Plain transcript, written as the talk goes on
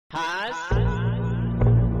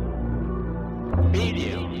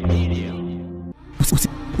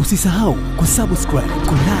Usisahau kusubscribe,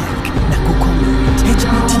 kulike na kucomment.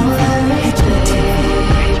 HBTV.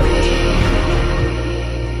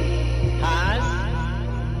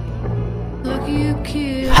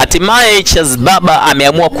 Hatimaye Chazbaba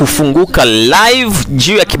ameamua kufunguka live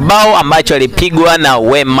juu ya kibao ambacho alipigwa na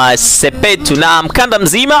Wema SEPETU, na mkanda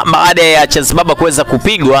mzima baada ya Chazbaba kuweza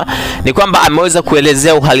kupigwa ni kwamba ameweza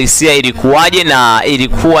kuelezea uhalisia ilikuwaje na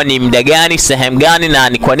ilikuwa ni muda gani, sehemu gani, na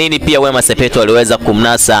ni kwa nini pia Wema SEPETU aliweza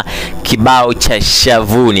kumnasa kibao cha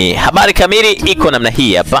shavuni. Habari kamili iko namna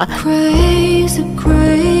hii hapa.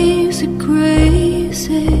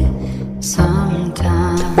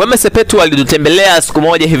 Wema SEPETU alitutembelea siku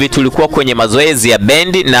moja hivi, tulikuwa kwenye mazoezi ya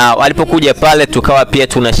bendi, na walipokuja pale tukawa pia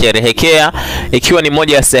tunasherehekea, ikiwa ni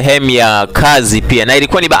moja ya sehemu ya kazi pia, na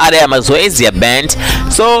ilikuwa ni baada ya mazoezi ya band.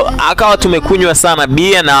 So akawa tumekunywa sana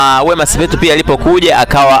bia, na Wema SEPETU pia alipokuja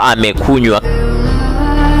akawa amekunywa.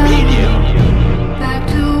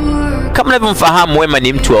 Kama mnavyomfahamu Wema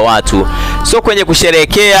ni mtu wa watu. So kwenye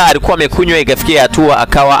kusherehekea alikuwa amekunywa, ikafikia hatua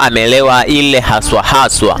akawa amelewa ile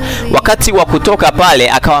haswa. Wakati wa kutoka pale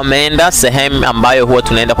akawa ameenda sehemu ambayo huwa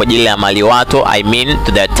tunaenda kwa ajili ya maliwato, I mean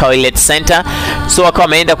to the toilet center. So akawa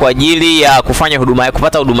ameenda kwa ajili ya kufanya huduma,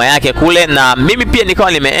 kupata huduma yake kule, na mimi pia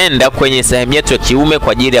nikawa nimeenda kwenye sehemu yetu ya kiume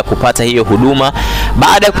kwa ajili ya kupata hiyo huduma.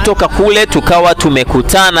 Baada ya kutoka kule tukawa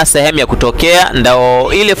tumekutana sehemu ya kutokea,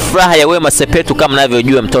 ndio ile furaha ya Wema SEPETU. Kama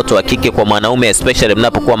mnavyojua mtoto wa kike kwa mwanaume, especially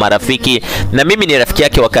mnapokuwa marafiki, na mimi ni rafiki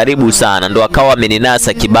yake wa karibu sana, ndo akawa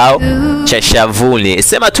ameninasa kibao cha shavuni.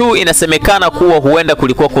 Sema tu inasemekana kuwa huenda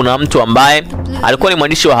kulikuwa kuna mtu ambaye alikuwa ni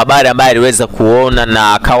mwandishi wa habari ambaye aliweza kuona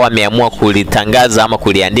na akawa ameamua kulitangaza ama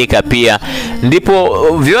kuliandika pia. Ndipo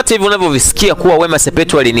vyote hivi unavyovisikia kuwa Wema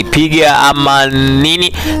SEPETU alinipiga ama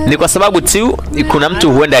nini, ni kwa sababu tu kuna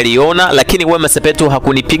mtu huenda aliona, lakini Wema SEPETU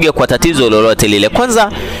hakunipiga kwa tatizo lolote lile.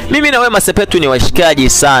 Kwanza mimi na Wema SEPETU ni washikaji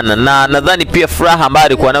sana, na nadhani pia furaha ambayo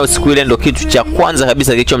alikuwa nayo siku ile ndio kitu cha kwanza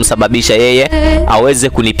kabisa kilichomsababisha yeye aweze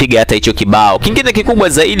kunipiga hata hicho kibao. Kingine kikubwa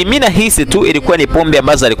zaidi, mimi nahisi tu ilikuwa ni pombe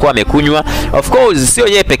ambazo alikuwa amekunywa. Of course sio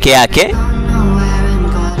yeye peke yake,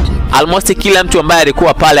 almost kila mtu ambaye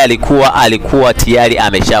alikuwa pale alikuwa tayari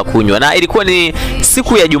ameshakunywa, na ilikuwa ni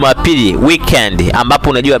siku ya Jumapili, weekend, ambapo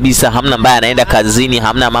unajua kabisa hamna ambaye anaenda kazini,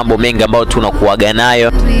 hamna mambo mengi ambayo tunakuaga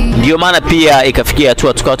nayo. Ndio maana pia ikafikia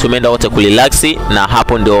hatua tukawa tumeenda wote kurelax, na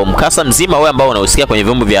hapo ndio mkasa mzima wewe ambao unausikia kwenye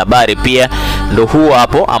vyombo vya habari pia ndio huo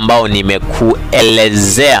hapo ambao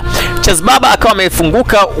nimekuelezea. Chazbaba akawa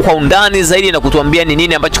amefunguka kwa undani zaidi na kutuambia ni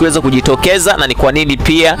nini ambacho kiweza kujitokeza na ni kwa nini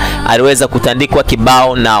pia aliweza kutandikwa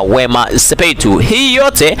kibao na Wema SEPETU. Hii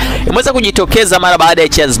yote imeweza kujitokeza mara baada ya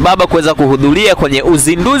Chazbaba kuweza kuhudhuria kwenye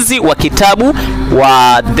uzinduzi wa kitabu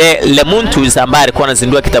wa The Lemuntus, ambaye alikuwa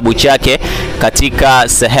anazindua kitabu chake katika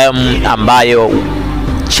sehemu ambayo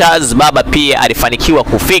Chazbaba pia alifanikiwa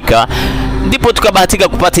kufika. Ndipo tukabahatika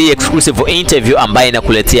kupata hii exclusive interview ambayo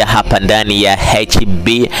inakuletea hapa ndani ya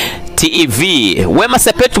HBTV. Wema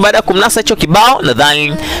SEPETU baada ya kumnasa hicho kibao,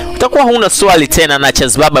 nadhani utakuwa huna swali tena, na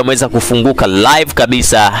Chazbaba ameweza kufunguka live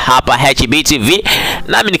kabisa hapa HBTV,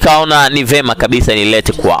 nami nikaona ni vema kabisa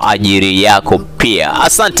nilete kwa ajili yako pia.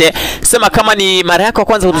 Asante. Sema kama ni mara yako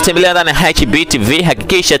kwanza kututembelea ndani ya HBTV,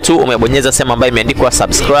 hakikisha tu umebonyeza sehemu ambayo imeandikwa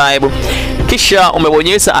subscribe, kisha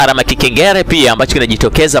umebonyeza alama kikengele pia ambacho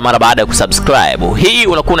kinajitokeza mara baada ya kusubscribe. Hii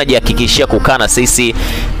unakuwa unajihakikishia kukaa na sisi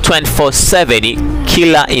 24/7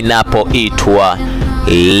 kila inapoitwa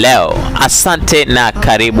leo. Asante na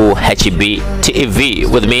karibu HBTV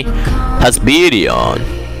with me Hasbirion.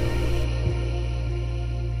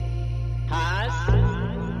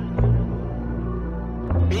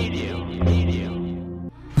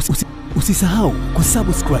 Usisahau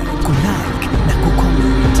kusubscribe, kulike